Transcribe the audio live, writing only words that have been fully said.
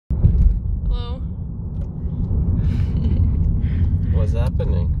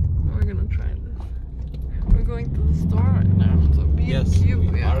happening? We're gonna try this. We're going to the store right now. So Yes,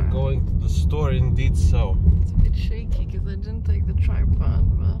 we are going to the store, indeed so. It's a bit shaky because I didn't take the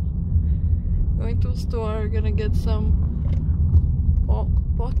tripod, but going to a store, we're gonna get some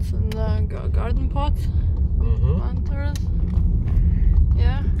pots and garden pots. Planters.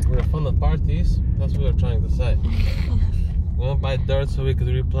 Yeah. We're fun at parties, that's what we're trying to say. We're gonna buy dirt so we could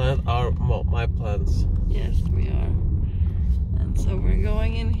replant my plants. Yes, we are. And so we're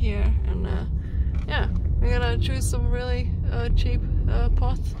going in here and yeah, we're gonna choose some really cheap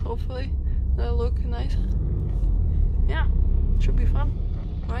pots, hopefully. That'll look nice. Yeah, should be fun,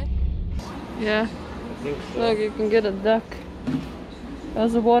 right? Yeah. I think so. Look, you can get a duck.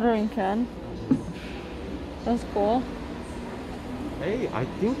 There's a watering can. That's cool. Hey, I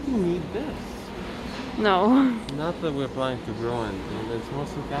think we need this. No. Not that we're planning to grow anything. It's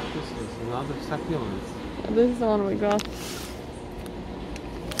mostly cactuses and other succulents. This is the one we got.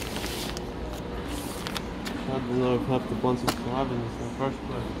 I don't know if I have to plant some soybeans in the first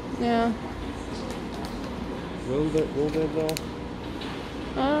place. Yeah. Will they though?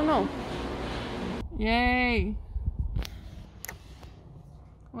 I don't know. Yay!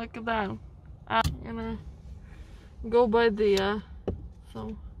 Look at that. I'm gonna go buy the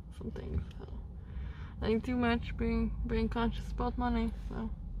some things. So I think too much being conscious about money. So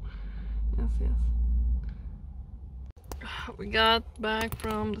yes. We got back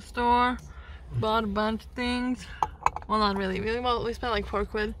from the store, bought a bunch of things. Well, not really. We spent like 4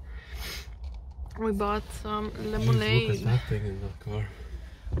 quid. We bought some lemonade. Jeez, look at that thing in the car.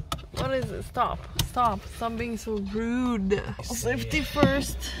 What is it? Stop being so rude. Safety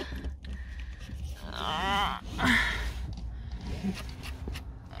first.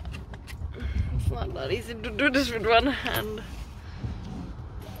 It's not that easy to do this with one hand.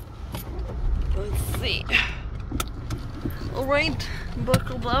 Let's see. Alright,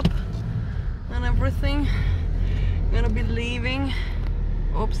 buckled up and everything. Gonna be leaving.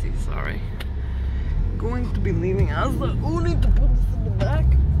 Oopsie, sorry. Going to be leaving as the need to put this in the back.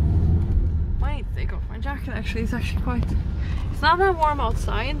 Might take off my jacket actually. It's actually quite, it's not that warm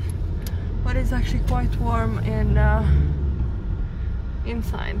outside, but it's actually quite warm in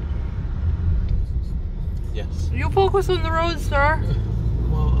inside. Yes. You focus on the road, sir.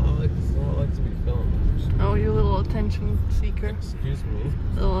 Well, I like to be filmed. Oh, you little attention seeker. Excuse me.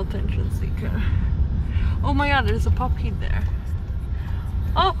 Little attention seeker. Oh my god, there's a puppy there.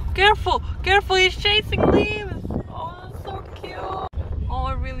 Oh, careful! Careful, he's chasing leaves! Oh, that's so cute! Oh,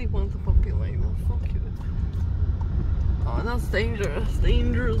 I really want a puppy like that. So cute. Oh, that's dangerous.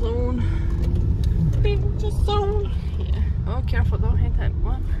 Danger zone. Danger zone. Yeah. Oh, careful, don't hit that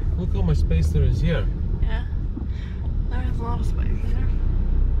one. Look how much space there is here. Yeah. There's a lot of space here.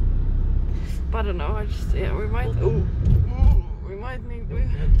 But I don't know, we might. Ooh. We might need. They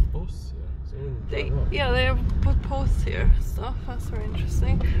have posts here. So they have put posts here. Stuff. That's very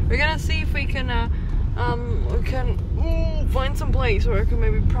interesting. We're gonna see if we can find some place where I can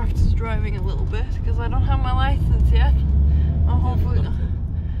maybe practice driving a little bit because I don't have my license yet. I'm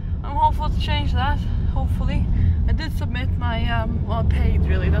hopeful to change that. Hopefully, I did submit my well, paid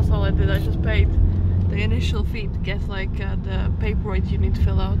really. That's all I did. I just paid the initial fee to get like the paperwork you need to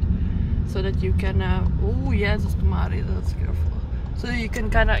fill out, so that you can. Oh yes, it's Mari. That's careful. So you can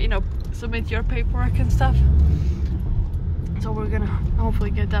kind of submit your paperwork and stuff. So we're gonna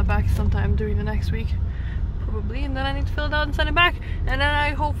hopefully get that back sometime during the next week, probably, and then I need to fill it out and send it back, and then I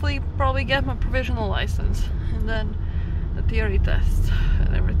hopefully probably get my provisional license, and then the theory test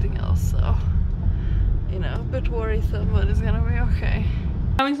and everything else. So a bit worrisome, but it's gonna be okay.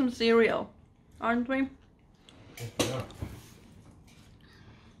 Having some cereal, aren't we? Yeah.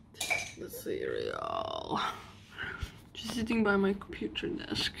 The cereal. Just sitting by my computer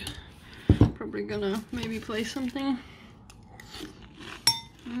desk. Probably gonna maybe play something.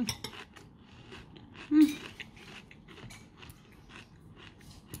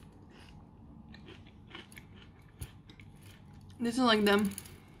 This is like the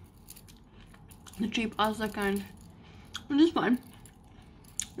cheap Asda kind, which is fine.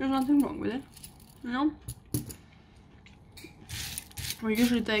 There's nothing wrong with it, We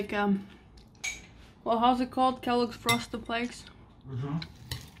usually take well, how's it called? Kellogg's Frosted Flakes.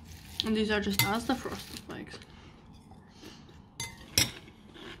 And these are just Asda Frosted Flakes.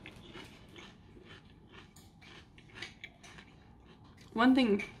 One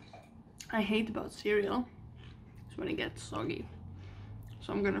thing I hate about cereal is when it gets soggy.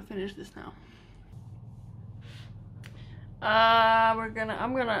 So I'm gonna finish this now.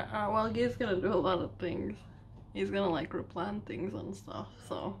 Well, he's gonna do a lot of things. He's gonna like replant things and stuff,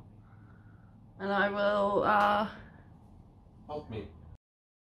 so. And I will, help me.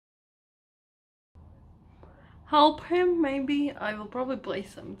 help him, maybe. I will probably play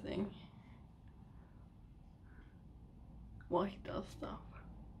something while he does stuff.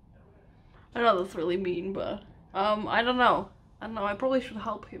 I know that's really mean, but I don't know. I probably should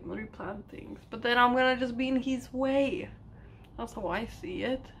help him replant things, but then I'm gonna just be in his way. That's how I see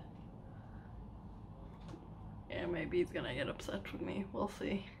it. Yeah, maybe he's gonna get upset with me. We'll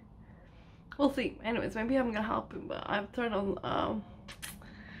see. We'll see. Anyways, maybe I'm gonna help him, but I've turned on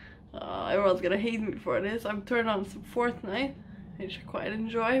everyone's gonna hate me for this. I've turned on some Fortnite, which I quite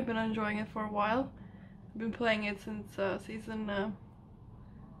enjoy. I've been enjoying it for a while. I've been playing it since season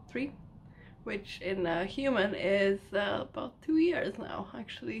 3, which in human is about 2 years now,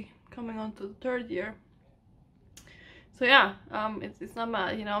 actually coming on to the 3rd year. So yeah, it's not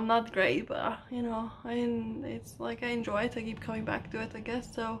bad, you know. I'm not great, but you know, it's like I enjoy it. I keep coming back to it, I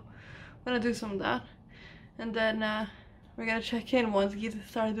guess. So I'm gonna do some of that, and then we're gonna check in once he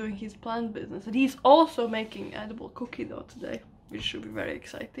started doing his plant business. And he's also making edible cookie dough today, which should be very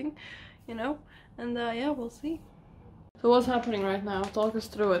exciting, you know. And yeah, we'll see. So what's happening right now? Talk us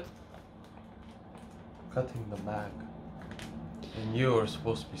through it. Cutting the bag. And you're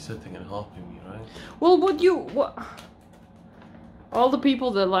supposed to be sitting and helping me, right? Well, what? All the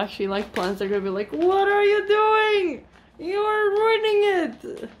people that actually like plants are gonna be like, what are you doing? You are ruining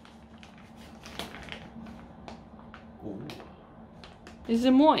it. Ooh. Is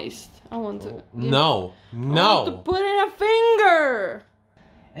it moist? I want to. No, no. I want to put in a finger.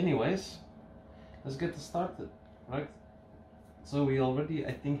 Anyways, let's get started, right? So we already,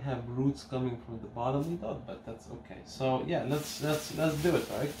 I think, have roots coming from the bottom we thought, but that's okay. So yeah, let's do it,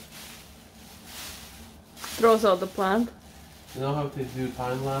 right? Throws out the plant. You know how to do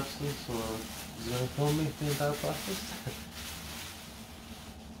time lapses, or is it gonna film me the entire process?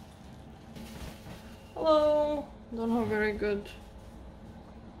 Hello. Don't have very good.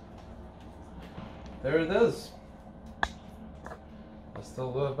 There it is. That's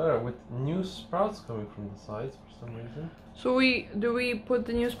still better with new sprouts coming from the sides for some reason. So do we put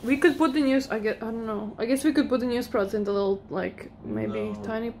the new? We could put the new. I don't know. I guess we could put the new sprouts in the little, like, maybe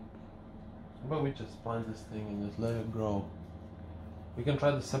tiny. But we just plant this thing and just let it grow. We can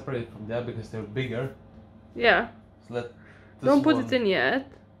try to separate from that because they're bigger. Yeah. So don't put it in yet.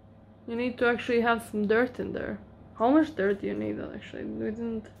 You need to actually have some dirt in there. How much dirt do you need actually? We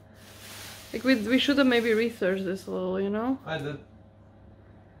didn't. Like we should have maybe researched this a little, you know? I did.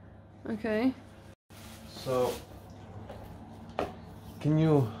 Okay. So, can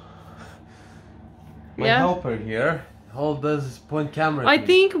you... My helper here, all does is point camera. I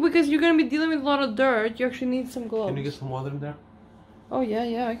think because you're gonna be dealing with a lot of dirt, you actually need some gloves. Can you get some water in there? Oh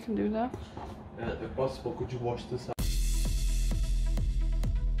yeah, I can do that. If possible, could you wash this out?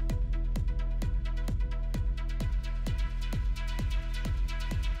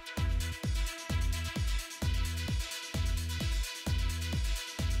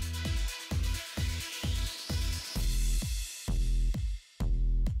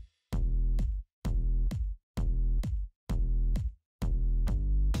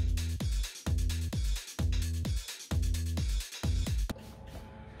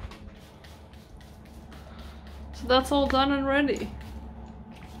 So that's all done and ready.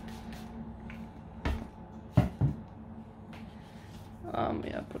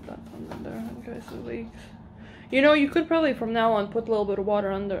 Yeah, put that under there in case it leaks. You know, you could probably from now on put a little bit of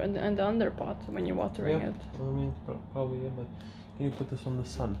water under in the under pot when you're watering it. I mean, probably, yeah, but can you put this on the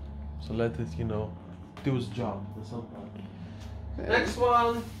sun? So let it, you know, do its job, the sun part. Okay. Next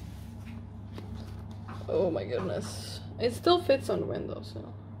one! Oh my goodness. It still fits on the window,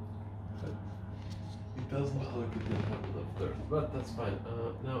 so. It doesn't look like it didn't have enough dirt, but that's fine.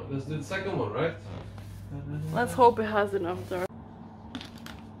 Now, let's do the second one, right? Let's hope it has enough dirt.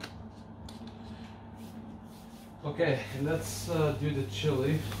 Okay, let's do the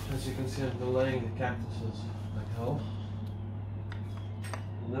chili. As you can see, I'm delaying the cactuses like hell.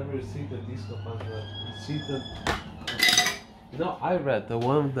 I never received that these plants were received. You know, I read that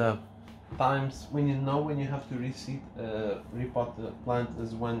one of the times when you have to repot the plant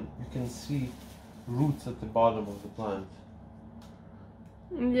is when you can see roots at the bottom of the plant.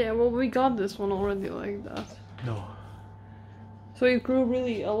 Yeah, well, we got this one already like that. No. So it grew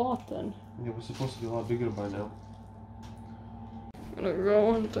really a lot then. It was supposed to be a lot bigger by now. I'm gonna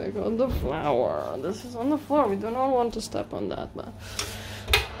go and take out the flower. This is on the floor. We do not want to step on that, but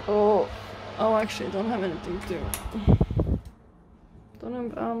oh, actually, don't have anything to. Don't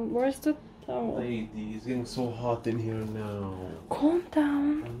have. Where's the towel? Lady, it's getting so hot in here now. Calm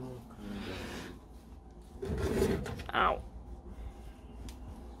down. Ow.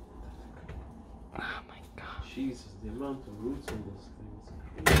 Oh my gosh. Jesus, the amount of roots in this thing is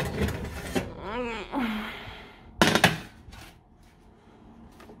crazy.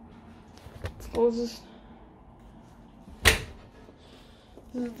 Oh, this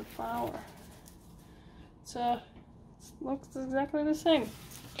is the flower. It looks exactly the same.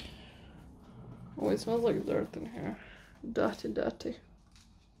 Oh, it smells like dirt in here. Dirty, dirty.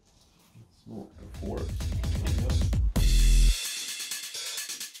 Small forest.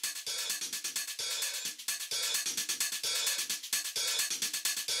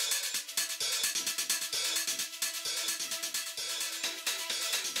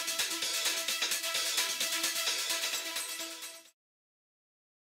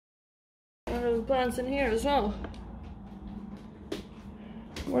 There are plants in here as well.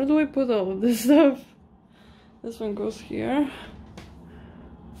 Where do we put all of this stuff? This one goes here.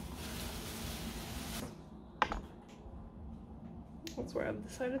 That's where I've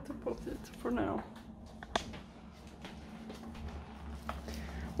decided to put it for now.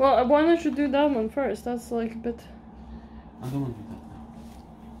 Well, why don't you do that one first? That's like a bit... I don't want to do that now.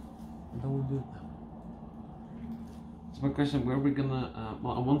 I don't want to do it now. So my question, where are we gonna...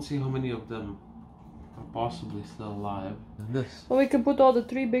 well, I want to see how many of them are possibly still alive. And this. Well, we can put all the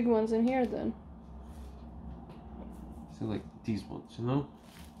 3 big ones in here then. So like these ones, you know?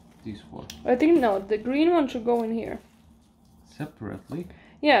 These 4. I think no, the green one should go in here. Separately?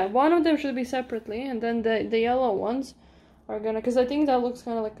 Yeah, one of them should be separately, and then the yellow ones are gonna... Because I think that looks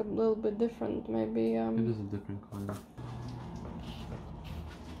kind of like a little bit different, maybe... It is a different color.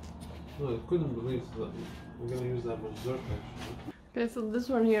 No, I couldn't believe that we're gonna use that much dirt actually. Okay, so this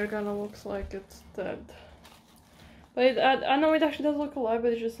one here kind of looks like it's dead. But I know it actually does look alive,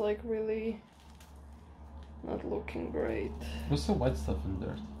 but it's just like really not looking great. What's the white stuff in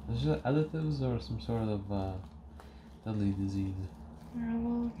dirt? Is it additives or some sort of deadly disease? Yeah,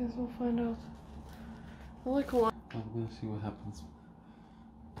 well, I guess we'll find out. I like alive. I'm gonna see what happens.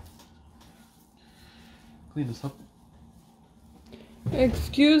 Clean this up.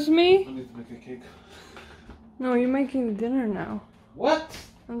 Excuse me? I need to make a cake. No, you're making dinner now. What?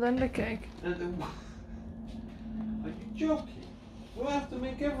 And then the cake. And then what? Are you joking? Do I have to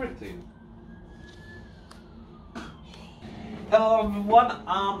make everything? Hello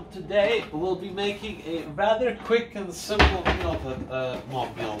everyone, today we'll be making a rather quick and simple meal that,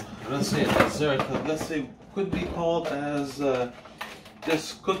 not meal, let's say a dessert that let's say could be called as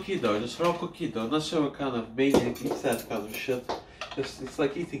just cookie dough, just raw cookie dough. Not sure what kind of baby eats that kind of shit. It's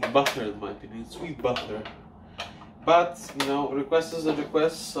like eating butter in my opinion, sweet butter. But, you know, request is a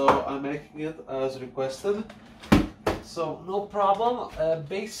request, so I'm making it as requested. So, no problem.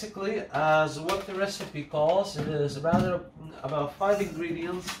 Basically, as what the recipe calls, it is rather about 5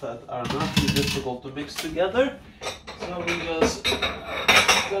 ingredients that are not too difficult to mix together. So we're just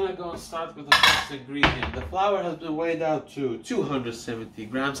gonna go and start with the first ingredient. The flour has been weighed out to 270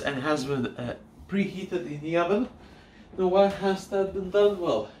 grams and has been preheated in the oven. Now, why has that been done?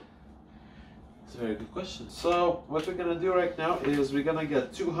 Well, it's a very good question. So what we're gonna do right now is we're gonna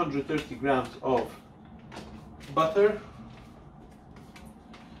get 230 grams of butter,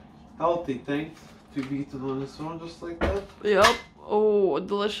 healthy thing to be eaten on its own, just like that. Yep. Oh,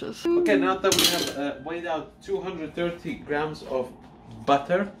 delicious. Okay, now that we have weighed out 230 grams of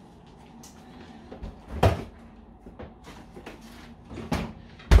butter,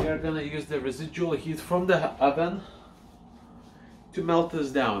 we are gonna use the residual heat from the oven to melt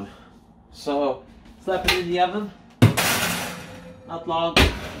this down. So slap it in the oven, not long,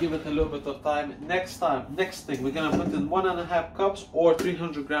 give it a little bit of time. Next thing, we're gonna put in 1.5 cups or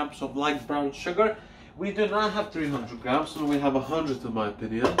 300 grams of light brown sugar. We do not have 300 grams, so we have 100 in my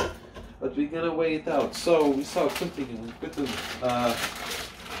opinion, but we're gonna weigh it out. So we start cooking and we put in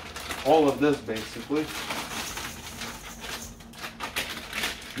all of this basically.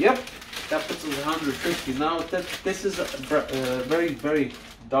 Yep, that puts us 150. Now this is a very, very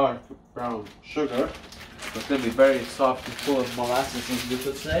dark brown sugar. It's going to be very soft and full of molasses, as you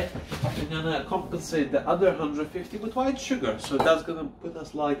could say. We're going to compensate the other 150 with white sugar. So that's going to put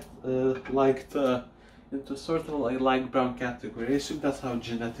us into sort of like light brown category. I assume that's how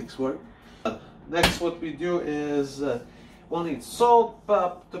genetics work. Next, what we do is we'll need salt,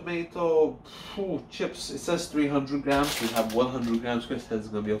 tomato, chips. It says 300 grams. We have 100 grams. Chris said it's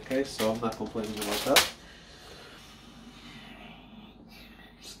going to be okay, so I'm not complaining about that.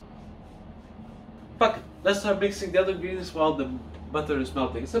 Fuck it. Let's start mixing the other ingredients while the butter is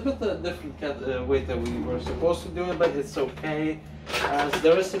melting. It's a bit a different way that we were supposed to do it, but it's okay. As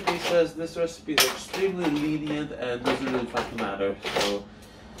the recipe says, this recipe is extremely lenient and doesn't really fucking matter.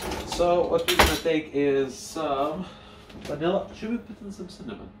 So what we're gonna take is some vanilla. Should we put in some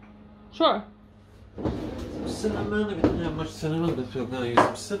cinnamon? Sure. Some cinnamon. We don't have much cinnamon, but we're gonna use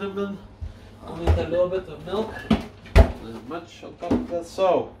some cinnamon. We'll need a little bit of milk. Not much on top of that.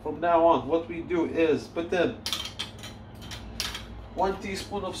 So from now on, what we do is put in 1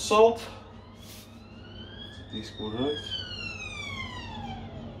 teaspoon of salt. It's a teaspoon, right?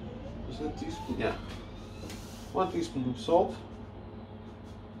 Is that a teaspoon? Yeah. 1 teaspoon of salt.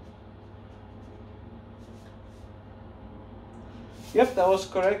 Yep, that was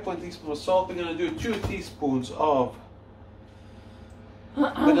correct. 1 teaspoon of salt. We're gonna do 2 teaspoons of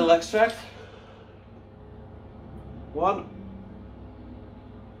vanilla extract. 1.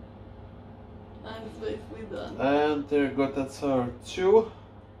 And it's basically done. And there you go, that's our 2.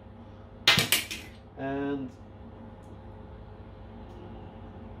 And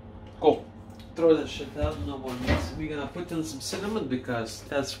cool. Throw that shit out, no more needs. We're gonna put in some cinnamon because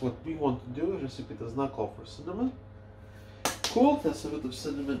that's what we want to do. The recipe does not call for cinnamon. Cool, that's a bit of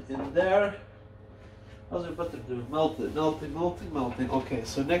cinnamon in there. How's your butter doing? Melting, melting, melting, melting. Okay,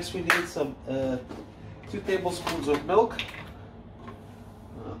 so next we need some 2 tablespoons of milk.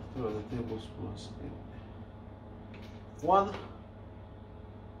 Throw the tablespoons in. 1,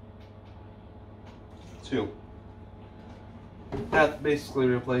 2. That basically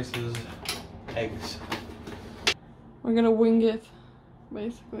replaces eggs. We're gonna wing it.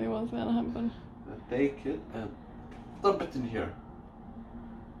 Basically, what's gonna happen? Take it and dump it in here.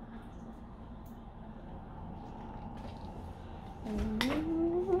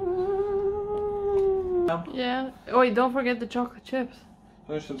 Yeah. Oh, wait, don't forget the chocolate chips.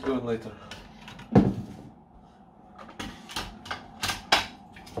 I should go in later.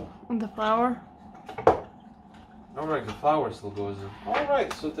 And the flour. Alright, the flour still goes in.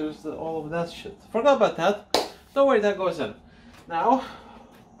 Alright, so there's all of that shit. Forgot about that. Don't worry, that goes in. Now,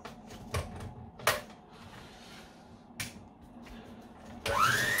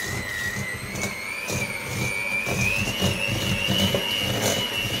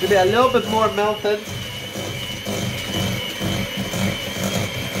 should be a little bit more melted.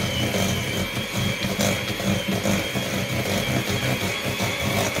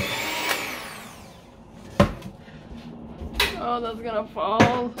 Oh, that's gonna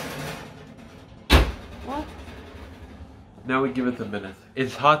fall. What? Now we give it a minute.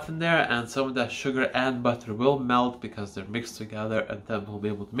 It's hot in there and some of that sugar and butter will melt because they're mixed together, and then we'll be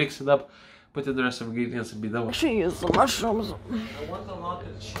able to mix it up, put in the rest of the ingredients and be done with it. Cheese, the mushrooms. I want a lot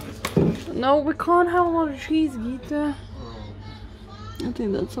of cheese. No, we can't have a lot of cheese, Gita. I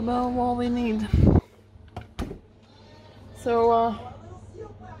think that's about all we need. So,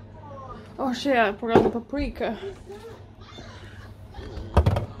 oh shit, I forgot the paprika.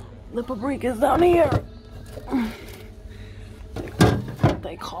 The paprika's down here.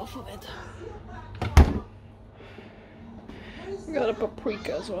 Take half of it. I got a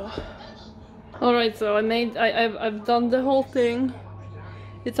paprika as well. Alright, so I've done the whole thing.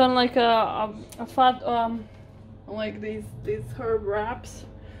 It's on like a fat like these herb wraps.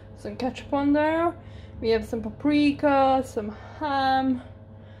 Some ketchup on there. We have some paprika, some ham,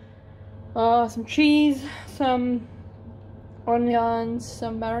 some cheese, some onions,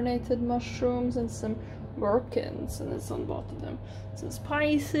 some marinated mushrooms, and some gherkins, and it's on both of them. Some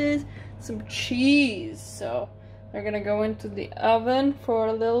spices, some cheese. So they're gonna go into the oven for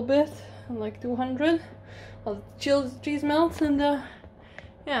a little bit, on like 200, while the cheese melts, and yeah,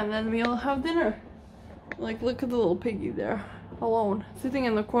 and then we'll have dinner. Like, look at the little piggy there, alone, sitting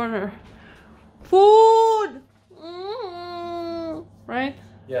in the corner. Food! Right?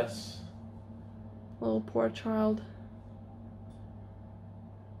 Yes. Little poor child.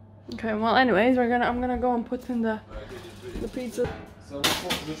 Okay, well, anyways, I'm gonna go and put in the pizza. So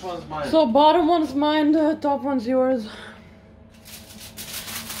which one's mine? So bottom one's mine, the top one's yours.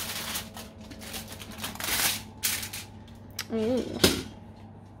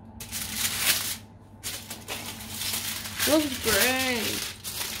 Looks great.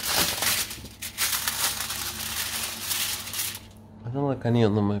 I don't like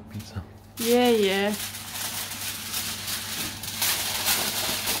onion on my pizza. Yeah, yeah.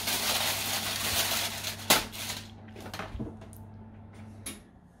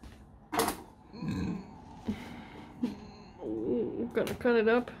 Gonna cut it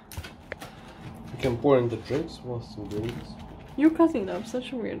up. You can pour in the drinks while some drinks. You're cutting it up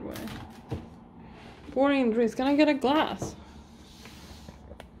such a weird way. Pouring in drinks. Can I get a glass?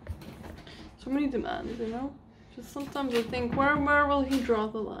 So many demands, you know? Just sometimes I think, where will he draw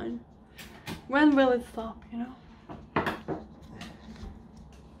the line? When will it stop, you know?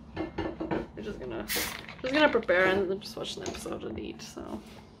 We're just gonna prepare and then just watch an episode and eat, so.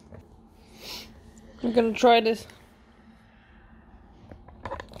 I'm gonna try this.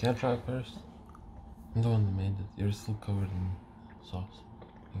 Can I try it first? I'm the one that made it. You're still covered in sauce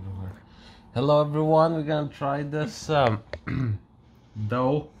everywhere. Hello everyone, we're gonna try this dough.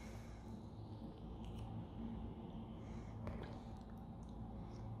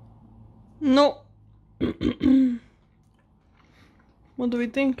 No. What do we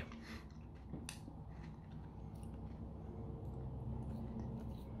think?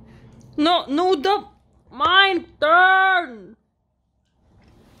 No, no, the mine turn.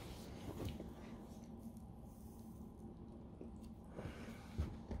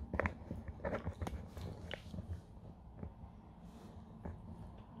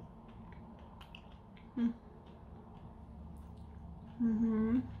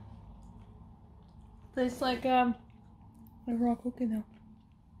 Tastes like a raw cookie dough.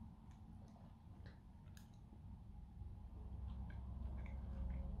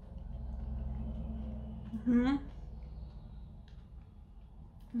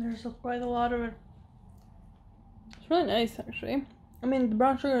 There's quite a lot of it. It's really nice, actually. I mean, the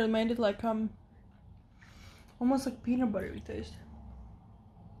brown sugar made it like almost like peanut buttery taste.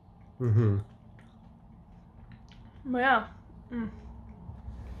 But yeah.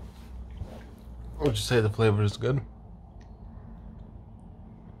 Would you say the flavor is good?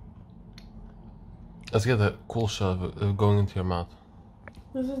 Let's get a cool shot of it going into your mouth.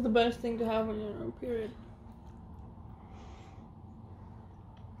 This is the best thing to have on your own period.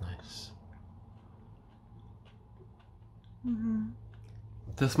 Nice.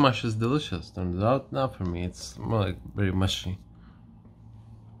 This mush is delicious, turns out. Not for me, it's more like very mushy.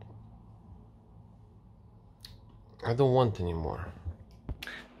 I don't want any more.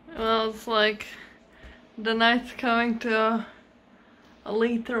 Well, it's like the night's coming to a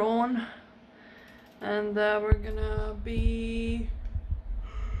later on, and we're gonna be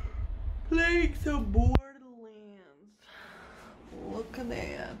playing some Borderlands. Look at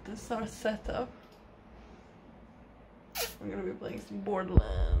that, this is our setup. We're gonna be playing some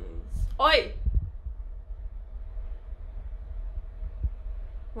Borderlands. Oi!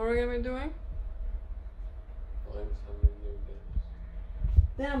 What are we gonna be doing? Playing some video games.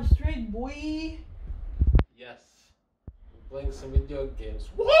 Damn straight, boy! Yes. We're playing some video games.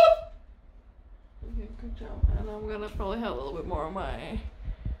 Whoop! Okay, good job. And I'm gonna probably have a little bit more of my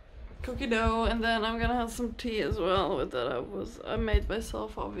cookie dough, and then I'm gonna have some tea as well with that I made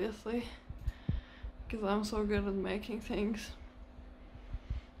myself, obviously, because I'm so good at making things.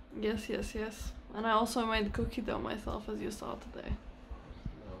 Yes, yes, yes. And I also made cookie dough myself, as you saw today.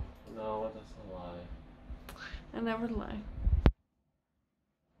 No, that's a lie. I never lie.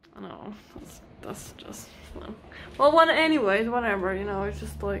 No, that's just fun. Well, anyways, whatever, you know, it's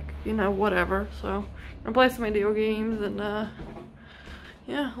just like, you know, whatever. So, I'm gonna play some video games, and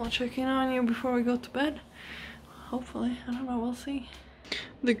yeah, I'll check in on you before we go to bed. Hopefully, I don't know, we'll see.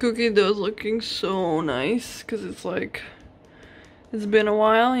 The cookie dough is looking so nice, because it's like, it's been a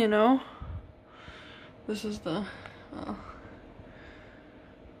while, you know. This is the,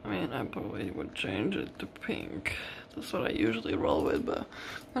 I mean, I probably would change it to pink. That's what I usually roll with, but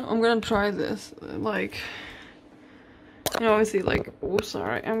I'm gonna try this. Like, you know, obviously, like, oh,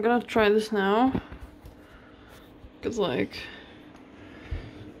 sorry. I'm gonna try this now. Cause, like,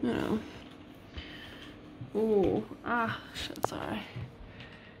 you know. Ooh, shit, sorry.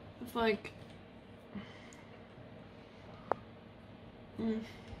 It's like,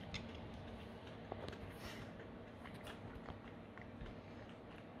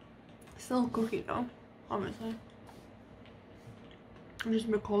 still cookie dough, obviously. It's just a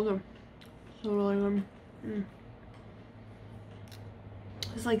bit colder. So like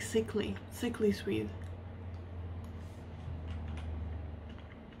it's like sickly sweet.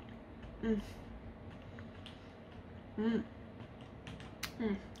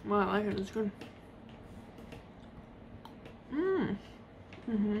 Wow, I like it, it's good.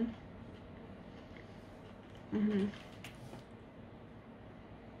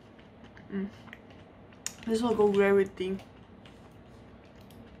 This will go great with tea.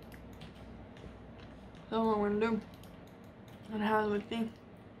 That's what I'm gonna do. And have it with tea.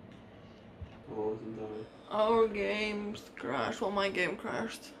 What wasn't that? Our games crashed. Well, my game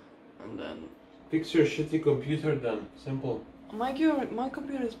crashed. And then... Fix your shitty computer then. Simple. My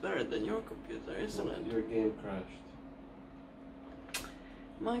computer is better than your computer, isn't it? Your game crashed.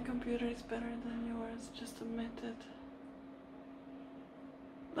 My computer is better than yours, just admit it.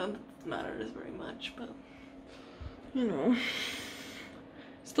 That doesn't matter very much, but... You know...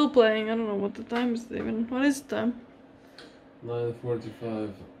 Still playing, I don't know what the time is even. What is the time?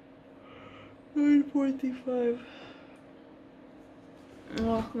 9:45. 9:45.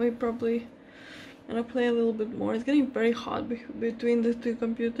 Oh, we probably gonna play a little bit more. It's getting very hot between the two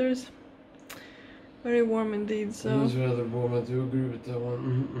computers. very warm indeed. So it is rather warm. I do agree with that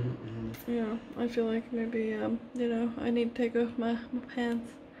one. yeah, I feel like maybe you know, I need to take off my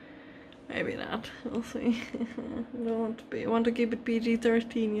pants. Maybe not. We'll see. I don't want to be. I want to keep it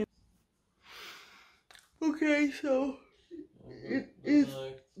PG-13. Yet. Okay, so it is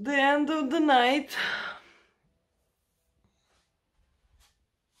the end of the night.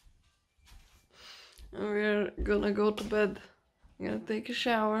 And we're gonna go to bed. I'm gonna take a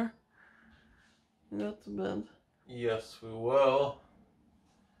shower and go to bed. Yes, we will.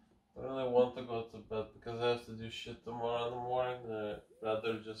 I really want to go to bed because I have to do shit tomorrow in the morning. I'd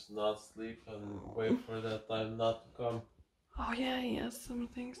rather just not sleep and wait for that time not to come. Oh yeah, he has some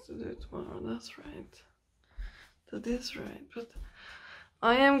things to do tomorrow. That's right. That is right. But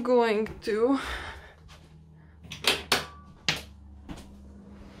I am going to.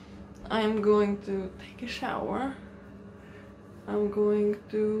 I'm going to take a shower. I'm going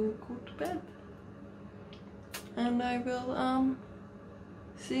to go to bed. And I will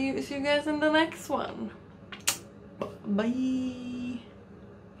see you guys in the next one. Bye.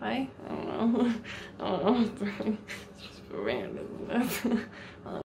 Bye? I don't know. I don't know. It's just random, isn't it?